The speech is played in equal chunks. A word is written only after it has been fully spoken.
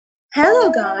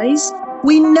Hello guys!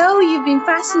 We know you've been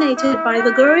fascinated by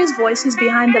the glorious voices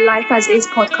behind the Life As Is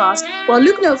podcast. Well,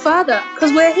 look no further,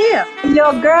 because we're here.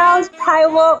 Your girls,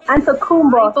 Taiwo and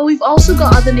Tokunboh. But we've also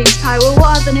got other names, Taiwo.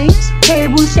 What other names?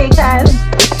 Table shakers.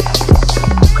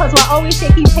 Because we're always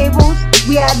shaking tables.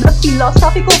 We are the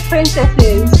philosophical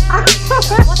princesses.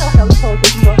 What else are we called,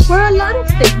 Tokunboh? We're a lot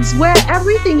of things. We're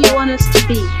everything you want us to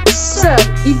be. So,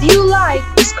 if you like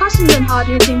discussions on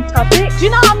hard-hitting topics... Do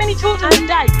you know how many children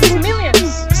died? It's millions.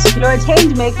 You're a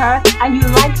change maker and you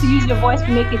like to use your voice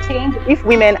to make a change. If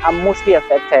women are mostly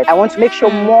affected, I want to make sure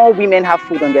more women have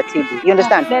food on their table. You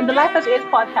understand? Then the Life As Is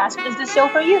podcast is the show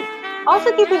for you.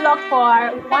 Also keep it locked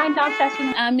for wind down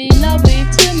session. I'm in love with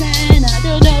two men. I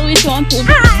don't know which one to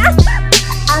be.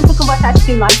 And Tokunboh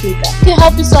tattoo my speaker. To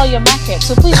help you sell your market.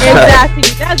 So please. Exactly.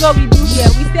 That's what we do here.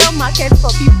 We sell markets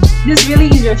for people. This really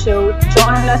is your show.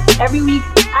 Join us every week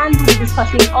and we'll be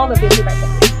discussing all the basic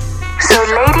topics. So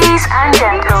ladies and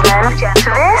gentlemen,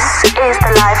 this is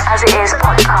the Life As It Is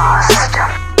podcast.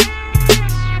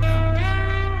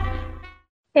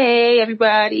 Hey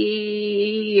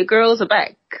everybody, your girls are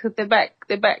back. They're back.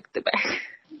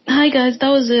 Hi guys, that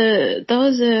was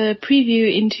a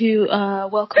preview into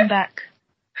welcome back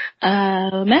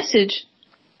message.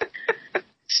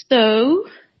 So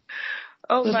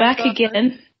we're back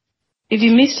again. If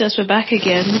you missed us, we're back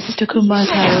again. This is Tokunboh and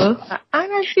Taiwo.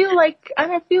 And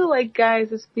I feel like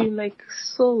guys, it's been like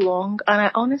so long, and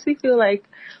I honestly feel like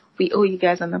we owe you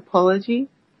guys an apology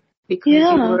because you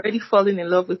were already falling in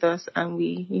love with us, and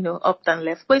we, upped and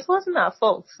left. But it wasn't our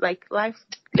fault. Like life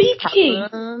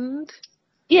happened.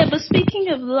 Yeah, but speaking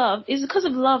of love, it's because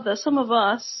of love that some of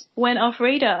us went off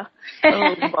radar.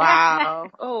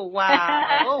 Oh wow!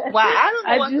 I don't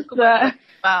know what to comment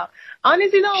about.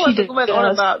 Honestly, don't know what to comment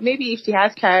all about. Maybe if she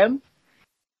has time.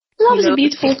 Love is a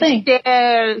beautiful thing.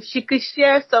 She could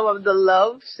share some of the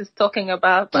love she's talking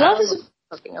about. Love is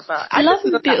a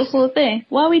beautiful thing.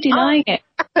 Why are we denying it?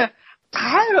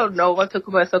 I don't know what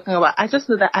Tokunboh is talking about. I just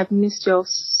know that I've missed y'all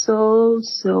so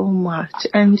much,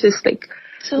 and just like.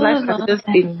 Life has just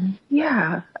been,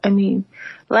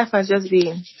 life has just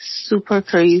been super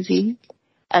crazy,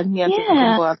 and me and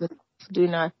Tokunboh have been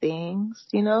doing our things,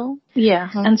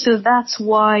 Yeah, and so that's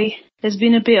why there's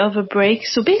been a bit of a break.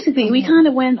 So basically, we kind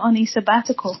of went on a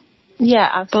sabbatical. Yeah,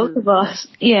 absolutely. Both of us.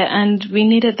 Yeah, and we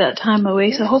needed that time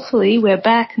away. So hopefully, we're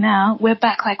back now. We're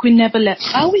back like we never left.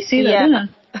 I always say that, don't I?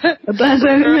 The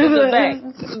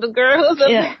girls are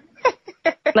back.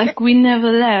 Like we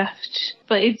never left.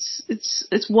 But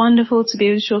it's wonderful to be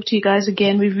able to talk to you guys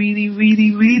again. We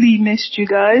really missed you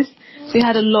guys. We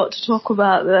had a lot to talk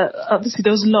about. Obviously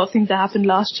there was a lot of things that happened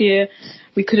last year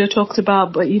we could have talked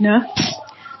about, but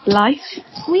life.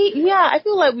 I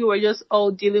feel like we were just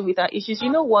all dealing with our issues.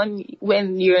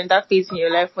 When you're in that phase in your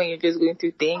life when you're just going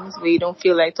through things where you don't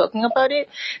feel like talking about it,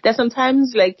 that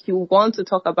sometimes like you want to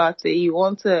talk about it, you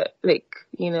want to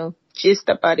gist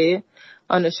about it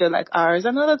on a show like ours,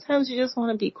 and other times you just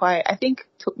want to be quiet. I think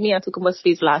me and Tokunboh's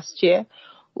phase last year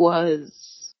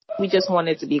was we just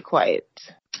wanted to be quiet.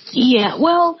 Yeah,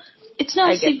 well, it's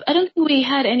not as if I don't think we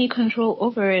had any control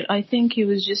over it. I think it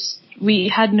was just we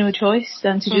had no choice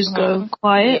than to just go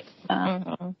quiet.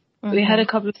 We had a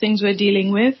couple of things we're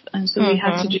dealing with, and so we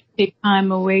had to just take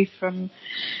time away from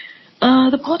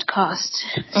the podcast.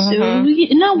 So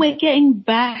now we're getting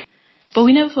back, but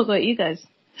we never forgot you guys.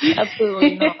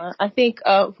 Absolutely not. I think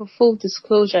for full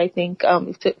disclosure, if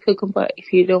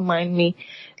you don't mind me,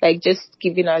 like just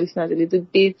giving our listeners a little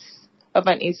bit of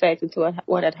an insight into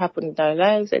what had happened in our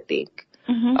lives. I think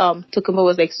Tokunboh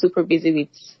was like super busy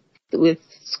with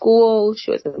school. She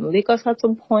was in Lagos at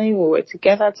some point. We were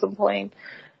together at some point.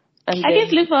 And I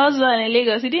didn't look for husband in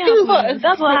Lagos. It didn't happen.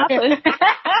 That's what happened.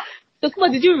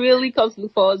 Tokunboh, did you really come to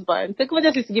look for husband? Tokunboh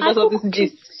just used to give us all this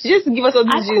gist. She just give us all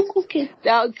this gist.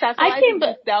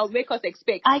 That'll make us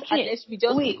expect. Unless we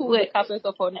just pull the carpet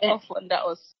off under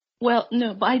us. Well,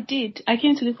 no, but I did. I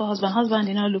came to look for husband. Husband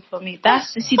did not look for me.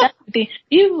 That's the thing.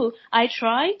 I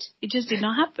tried. It just did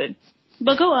not happen.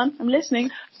 But go on. I'm listening.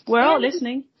 We're all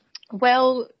listening.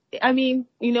 Well, I mean,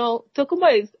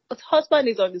 Tokunboh's husband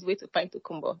is on his way to find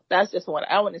Tokunboh. That's just what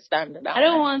I want to stand on. I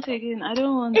don't want.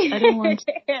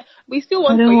 We still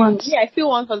want for you. Yeah, I still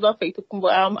want husband for you,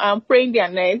 Tokunboh. I'm praying their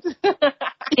night.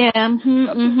 Yeah.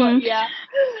 Yeah.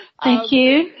 Thank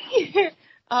you.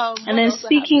 And then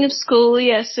speaking of school,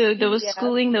 so there was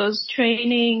schooling, there was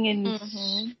training, and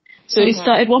so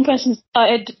one person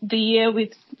started the year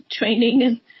with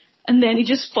training, and then he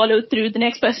just followed through. The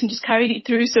next person just carried it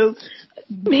through. So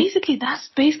basically, that's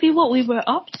basically what we were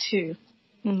up to.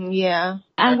 Yeah.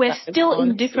 And we're still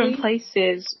in different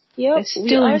places. Yep, They're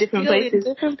still in different places.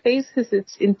 In different places.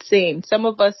 It's insane. Some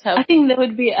of us have. I think there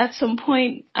would be at some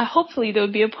point. Hopefully, there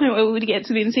would be a point where we would get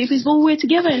to be in the same place. But we were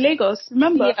together in Lagos.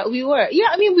 Remember? Yeah, we were. Yeah,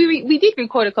 I mean, we did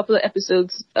record a couple of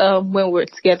episodes when we were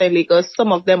together in Lagos.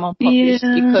 Some of them unpublished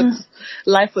because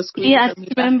life was crazy. Yeah, I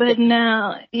remember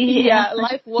now. Yeah,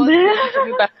 life was crazy for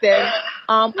me back then.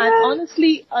 And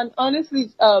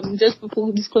honestly, just for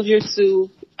full disclosure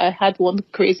too, I had one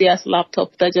crazy ass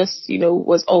laptop that just,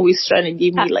 was always trying to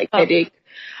give me like headache.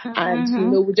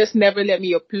 And, would just never let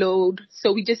me upload.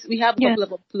 So we have a couple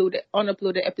of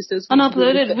unuploaded episodes.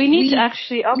 Unuploaded. We need to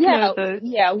actually upload those.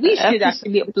 Yeah, we should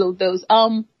actually upload those.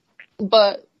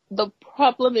 But the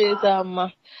problem is,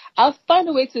 I'll find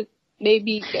a way to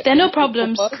maybe there are no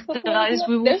problems, guys.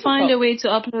 We will find a way to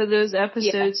upload those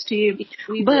episodes to you.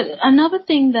 But another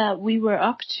thing that we were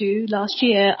up to last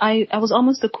year, I was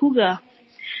almost a cougar.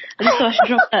 I just thought I should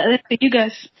drop that for you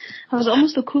guys. I was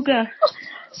almost a cougar.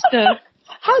 So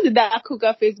how did that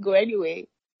cougar phase go anyway?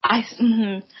 I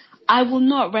will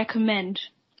not recommend.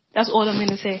 That's all I'm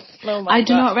gonna say. Oh I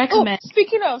do not recommend.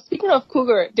 Oh, speaking of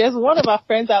cougar, there's one of our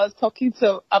friends I was talking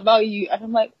to about you, and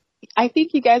I'm like, I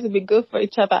think you guys would be good for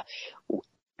each other.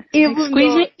 Even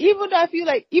though I feel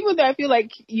like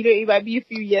it might be a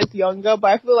few years younger, but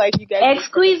I feel like you guys.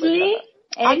 Excuse me.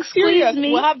 I'm serious.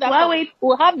 Me. We'll have that.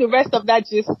 We'll have the rest of that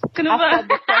just.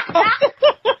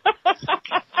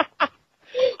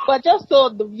 But just so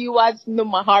the viewers know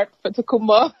my heart for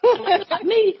Tokunboh.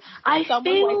 I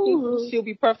feel she'll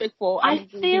be perfect for. I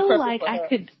feel like I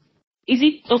could. Is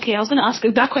it okay? I was gonna ask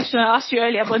that question I asked you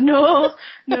earlier, but no.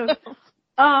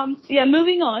 Yeah,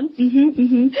 moving on.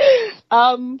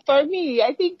 For me,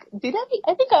 I think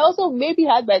I also maybe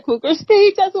had my cougar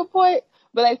stage at some point,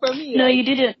 but like for me. No, you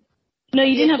didn't. No,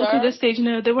 you didn't have a cougar stage.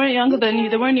 No, they weren't younger than you.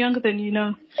 They were not younger than you.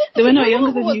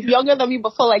 Younger than me,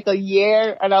 but for like a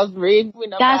year, and I was raving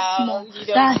about. That's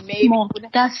small.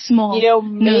 That's small.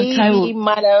 Maybe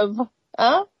might have.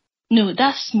 Huh? No,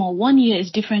 that's small. 1 year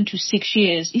is different to 6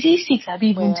 years. Is it 6? I'd be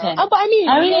even 10. But I mean,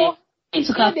 they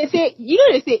say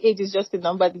age is just a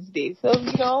number these days. So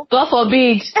God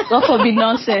forbid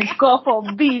nonsense. God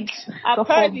forbid. I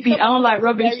don't like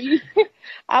rubbish.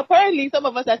 Apparently, some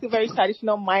of us are still very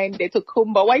traditional minded.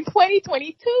 Tokunboh. Why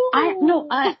 2022? I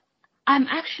am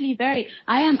actually,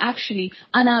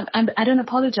 and I don't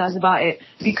apologize about it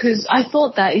because I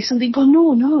thought that it's something. But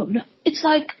no. It's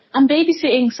like I'm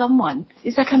babysitting someone.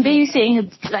 It's like I'm babysitting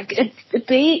a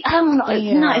baby. I don't know.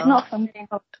 It's not for me.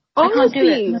 I can't do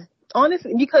it.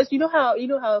 Honestly, because you know how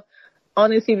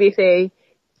honestly they say,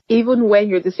 even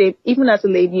as a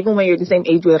lady, even when you're the same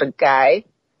age with a guy,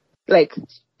 like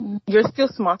you're still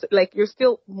smart, like you're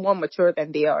still more mature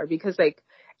than they are, because like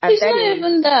at it's not age,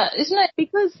 even that. It's not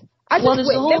because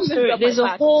there's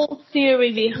a whole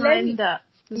theory behind that.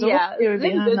 There's a whole theory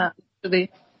behind that.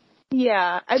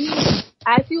 Yeah, I mean,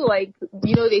 I feel like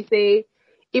they say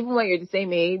even when you're the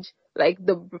same age, like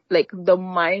the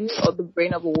mind or the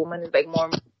brain of a woman is like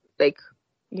more like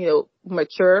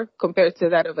mature compared to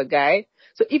that of a guy.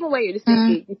 So even when you're the same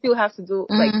age, you still have to do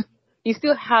you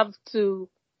still have to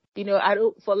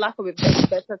for lack of a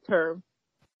better term,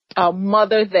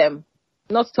 mother them.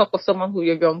 Not to talk of someone who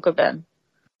you're younger than,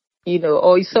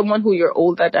 or someone who you're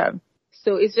older than.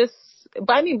 So it's just,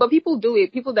 but people do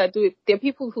it. People that do it, there are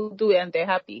people who do it and they're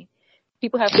happy.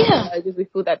 People have marriages with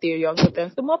people that they're younger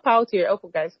than. So more power to your elbow,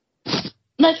 guys.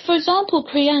 Like, for example,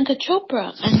 Priyanka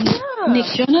Chopra and Nick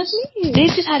Jonas, they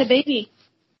just had a baby.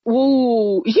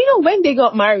 Ooh, when they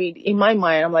got married, in my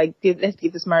mind, I'm like, let's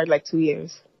get this married like 2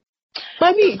 years. But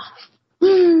I mean,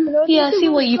 I see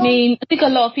what you mean. I think a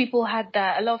lot of people had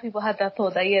that. A lot of people had that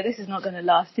thought that this is not going to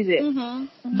last, is it?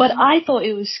 But I thought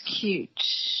it was cute.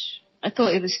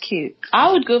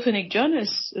 I would go for Nick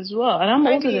Jonas as well, and I'm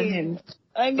older than him.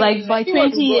 I mean, like by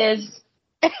 20 years.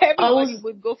 Everybody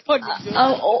would go for Nick Jonas.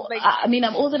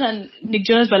 I'm older than Nick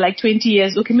Jonas by like 20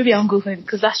 years. Okay, maybe I'll go for him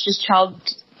because that's just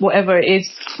whatever it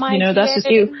is. That's just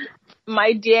you.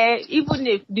 My dear,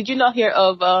 did you not hear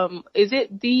of, is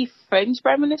it the French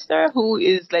Prime Minister who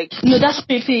is like... No, that's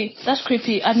creepy.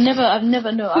 I've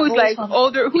never known. Who's like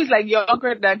older, who's like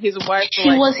younger than his wife. She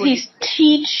was his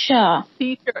teacher.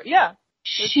 Yeah.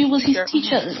 She was his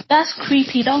teacher. That's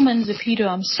creepy. That woman's a pedo,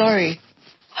 I'm sorry.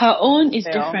 Her own is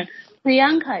different.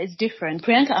 Priyanka is different.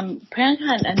 Priyanka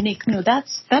and Nick,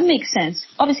 that makes sense.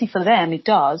 Obviously for them it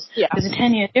does. Yeah. There's a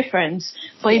 10-year difference,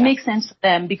 but it makes sense for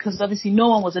them because obviously no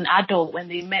one was an adult when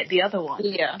they met the other one.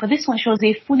 Yeah. But this one shows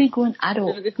a fully grown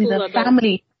adult with a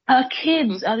family. Her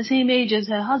kids are the same age as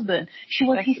her husband. She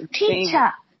was his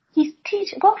teacher. His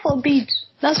teacher. God forbid.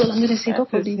 That's all I'm going to say. God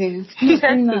forbid.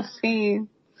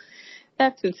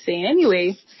 That's insane.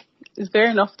 Anyway, It's very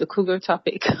enough the cougar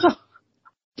topic.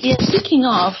 Yeah, speaking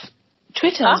of,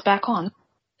 Twitter is back on.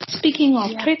 Speaking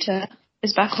of, Twitter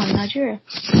is back on Nigeria.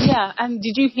 Yeah, and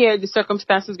did you hear the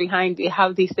circumstances behind it,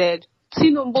 how they said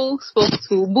Tinubu spoke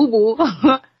to Boo Boo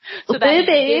so that he could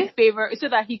gain favor, so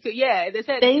that he could, they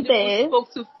said Tinubu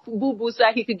spoke to Boo Boo so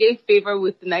that he could gain favor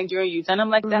with the Nigerian youth. And I'm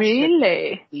like,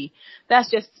 that's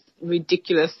just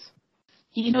ridiculous.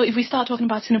 You know, if we start talking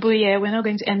about Tinubu, we're not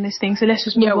going to end this thing, so let's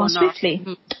just move on swiftly.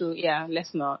 So,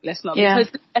 let's not. Yeah.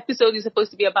 Because this episode is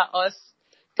supposed to be about us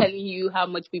telling you how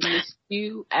much we miss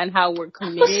you and how we're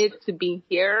committed to being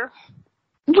here.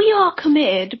 We are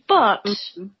committed, but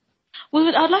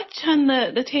I'd like to turn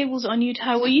the tables on you,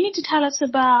 Taiwo. You need to tell us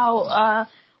about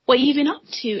what you've been up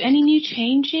to. Any new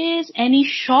changes? Any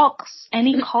shocks?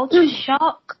 Any culture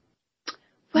shock?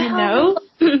 Well,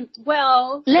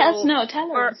 let us know.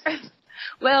 Tell us.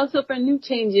 Well, so for new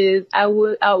changes,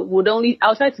 I'll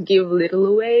try to give little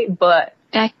away, but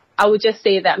I would just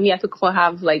say that me and Tokunboh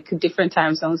have like different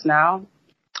time zones now.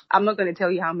 I'm not going to tell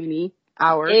you how many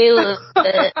hours.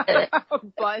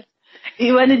 But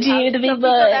you want to do the big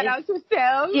boy?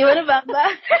 You want to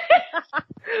bamba?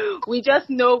 We just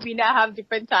know we now have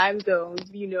different time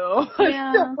zones, you know.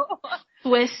 Yeah.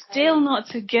 We're still not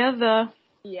together.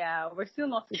 Yeah, we're still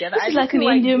not together. It's like an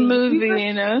Indian movie,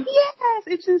 you know? Yes,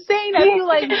 it's insane. I feel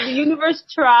like the universe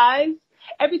tries.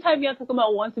 Every time we are talking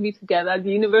about want to be together, the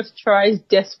universe tries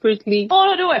desperately.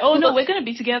 Oh, no, wait. Oh, no, we're going to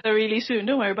be together really soon.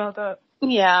 Don't worry about that.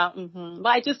 Yeah. But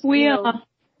I just, are.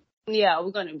 Yeah,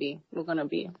 we're going to be.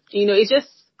 You know, it's just,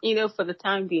 for the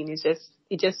time being, it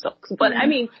just sucks. But I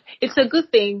mean, it's a good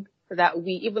thing that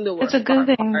even though we're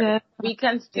apart, we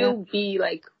can still be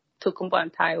like Tokunboh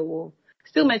and Taiwo.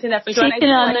 Still maintain that friendship. Sitting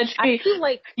on a tree. I feel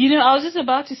like, I was just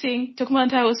about to sing Tokunboh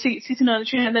and Taiwo sitting on a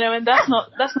tree, and then I went, that's not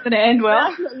going to end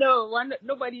well.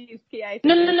 Nobody is PIC.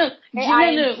 No.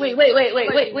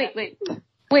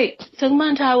 Wait. Tokunboh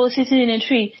and Taiwo sitting in a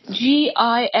tree.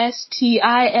 GISTING.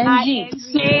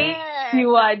 See?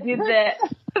 You did that.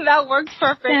 That works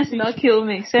perfectly. Sense not kill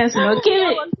me.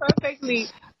 That works perfectly.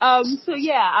 So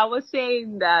yeah, I was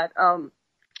saying that,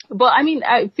 but I mean,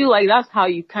 I feel like that's how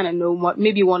you kind of know what,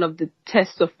 maybe one of the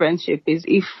tests of friendship is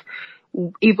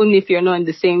even if you're not in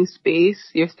the same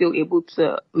space, you're still able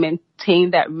to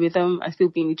maintain that rhythm and still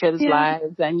be in each other's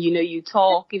lives. And, you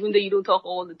talk, even though you don't talk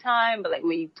all the time, but like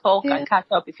when you talk and catch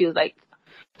up, it feels like,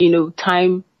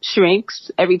 time shrinks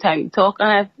every time you talk.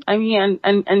 And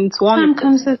it's wonderful. Time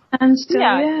comes to standstill.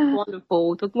 Yeah, it's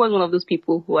wonderful. Tokunboh was one of those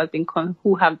people who have been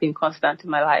constant in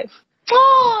my life.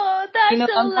 Oh, that's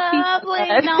so lovely.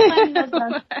 Now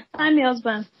find the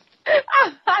husband.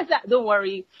 Don't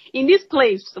worry. In this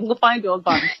place, I'm going to find the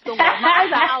husband. Don't worry.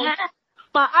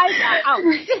 My eyes are out.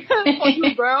 For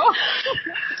you, girl.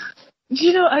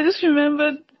 I just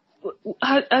remembered,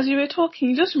 as you were talking,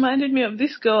 you just reminded me of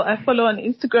this girl I follow on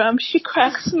Instagram. She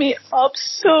cracks me up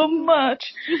so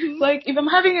much. Like, if I'm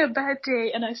having a bad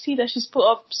day and I see that she's put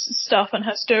up stuff on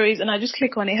her stories and I just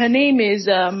click on it. Her name is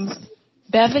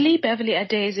Beverly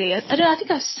Adeze. I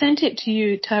think I sent it to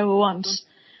you, Taiwo, once.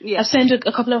 Yeah. I sent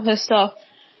a couple of her stuff.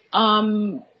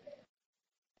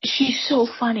 She's so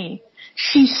funny.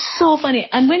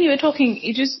 And when you were talking,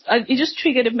 it just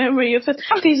triggered a memory of it.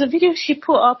 There's a video she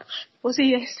put up. Was it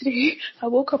yesterday? I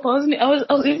woke up. I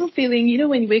was even feeling,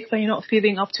 when you wake up and you're not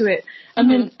feeling up to it. And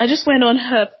then I just went on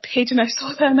her page and I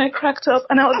saw that and I cracked up.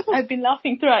 And I've been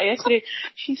laughing throughout yesterday.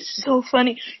 She's so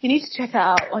funny. You need to check her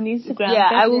out on Instagram. Yeah,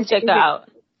 I will check her out.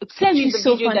 Send me the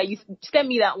video that you send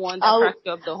me that one that cracked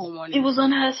you up the whole morning. It was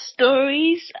on her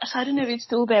stories, so I don't know if it's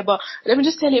still there, but let me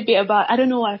just tell you a bit about. I don't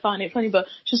know why I found it funny, but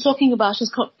she was talking about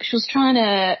she was trying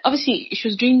to, obviously she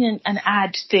was doing an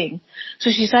ad thing, so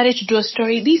she decided to do a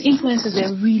story. These influencers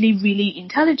are really, really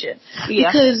intelligent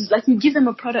because like you give them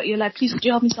a product, you're like, please could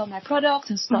you help me sell my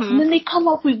product and stuff, and then they come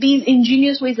up with these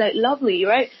ingenious ways, like lovely,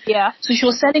 right? Yeah. So she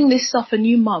was selling this stuff for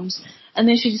new mums, and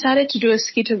then she decided to do a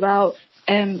skit about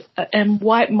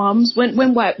white moms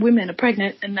when white women are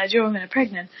pregnant and Nigerian women are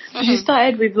pregnant. So she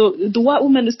started with the white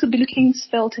woman will still be looking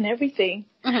svelte and everything,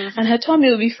 and her tummy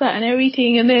will be fat and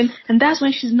everything, and that's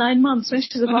when she's 9 months, when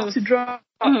she's about to drop.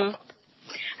 And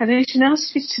then she now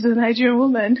switched to the Nigerian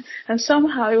woman, and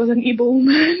somehow it was an Igbo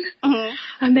woman.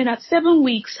 And then at 7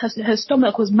 weeks, her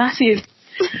stomach was massive,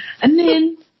 and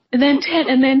then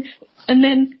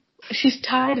she's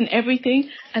tired and everything,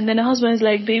 and then her husband's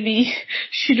like, baby,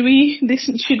 should we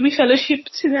fellowship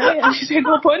tonight? And she said,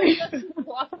 God punish.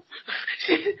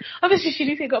 Obviously she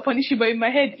didn't say God punish you, but in my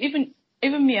head, even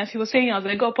me, as he was saying, I was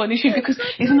like, God punish you, because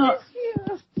it's not.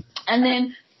 And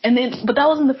then but that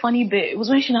wasn't the funny bit. It was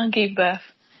when she now gave birth,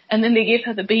 And then they gave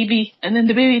her the baby, and then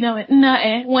the baby now went, nah,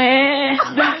 eh, weh.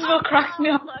 That's what cracked me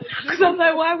up. Because I'm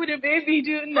like, why would a baby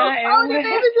do nah, eh, Oh, weh? the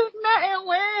baby just nah, eh,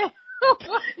 weh.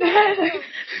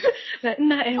 Like,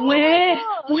 nah, eh, weh,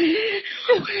 weh.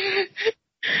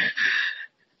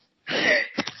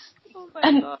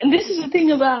 And this is the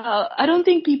thing about, I don't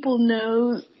think people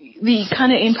know the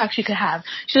kind of impact she could have.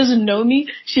 She doesn't know me.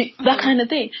 That kind of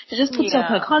thing. She just puts up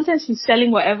her content. She's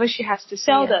selling whatever she has to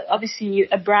sell. That obviously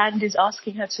a brand is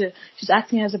asking her to. She's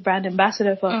acting as a brand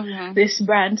ambassador for this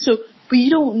brand. So, but you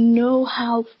don't know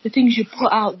how the things you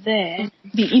put out there,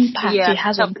 the impact it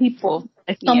has on people.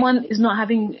 Like someone is not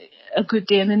having a good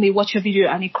day, and then they watch your video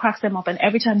and it cracks them up. And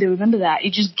every time they remember that,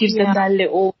 it just gives them that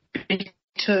little bit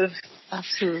of.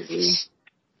 Absolutely.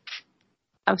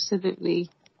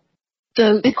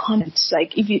 So the comments,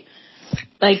 like if you,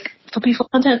 like for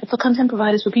content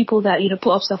providers, for people that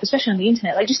put up stuff, especially on the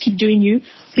internet, like just keep doing you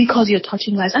because you're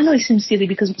touching lives. I know it seems silly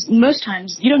because most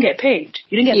times you don't get paid.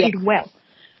 You don't get paid well.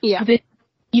 Yeah. But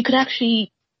you could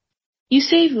actually, you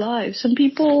save lives. Some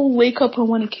people wake up and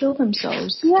want to kill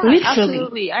themselves. Yeah, literally.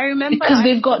 Absolutely. I remember because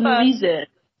they've got no reason.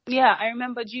 Yeah, I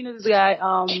remember. Do you know this guy?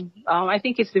 I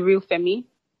think it's the real Femi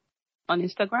on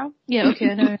Instagram. Yeah. Okay,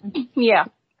 I know. Yeah.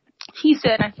 He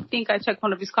said, I think I checked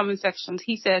one of his comment sections.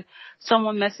 He said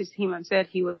someone messaged him and said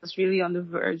he was really on the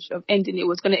verge of ending it.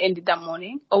 Was going to end it that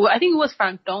morning. Or I think it was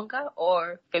Frank Donga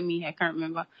or Femi. I can't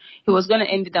remember. He was going to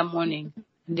end it that morning.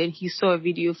 And then he saw a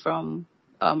video from,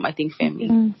 I think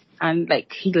Femi. And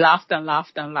like he laughed and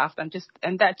laughed and laughed and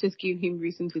that just gave him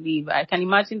reason to leave. I can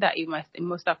imagine that he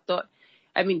must have thought,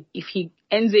 I mean, if he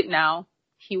ends it now,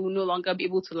 he will no longer be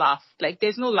able to laugh. Like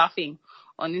there's no laughing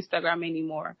on Instagram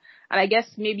anymore. And I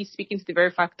guess maybe speaking to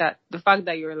the fact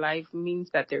that you're alive means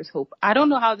that there's hope. I don't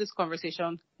know how this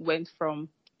conversation went from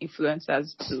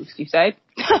influencers to suicide,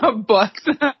 but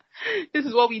this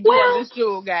is what we do on this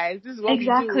show, guys. This is what we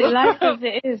do. Exactly, life as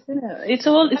it is, isn't it? It's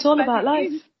all about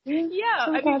life. Yeah,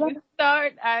 I mean, we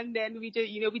start and then we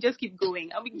just keep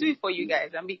going, and we do it for you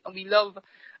guys, and we love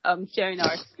sharing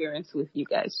our experience with you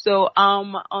guys. So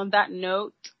on that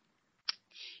note,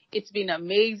 it's been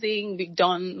amazing. We've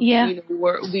done,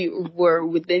 we were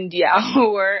within the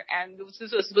hour, and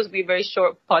this was supposed to be a very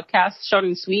short podcast, short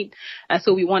and sweet. And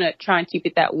so we want to try and keep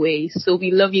it that way. So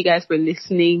we love you guys for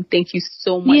listening. Thank you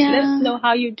so much. Let us know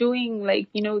how you're doing. Like,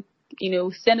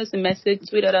 send us a message,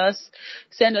 tweet at us,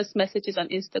 send us messages on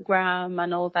Instagram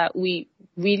and all that. We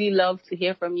really love to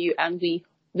hear from you, and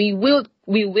we will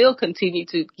continue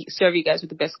to serve you guys with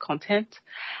the best content.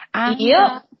 And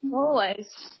always.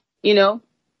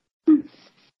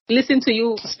 Listen to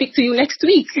you, speak to you next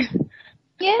week.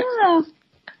 Yeah.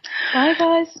 Bye,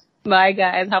 guys. Bye,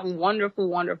 guys. Have a wonderful,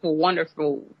 wonderful,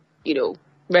 wonderful,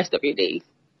 rest of your day.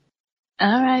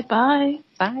 All right. Bye.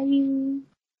 Bye.